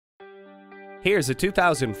Here's a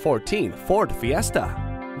 2014 Ford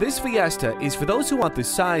Fiesta. This Fiesta is for those who want the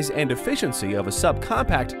size and efficiency of a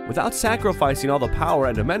subcompact without sacrificing all the power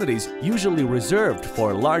and amenities usually reserved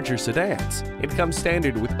for larger sedans. It comes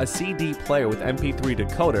standard with a CD player with MP3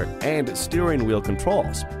 decoder and steering wheel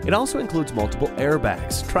controls. It also includes multiple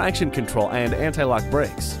airbags, traction control, and anti-lock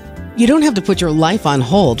brakes. You don't have to put your life on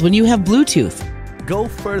hold when you have Bluetooth. Go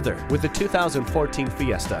further with the 2014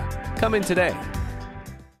 Fiesta. Come in today.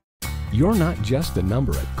 You're not just a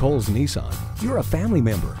number at Cowles Nissan. You're a family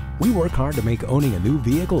member. We work hard to make owning a new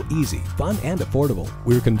vehicle easy, fun, and affordable.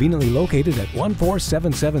 We're conveniently located at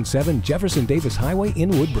 14777 Jefferson Davis Highway in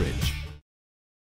Woodbridge.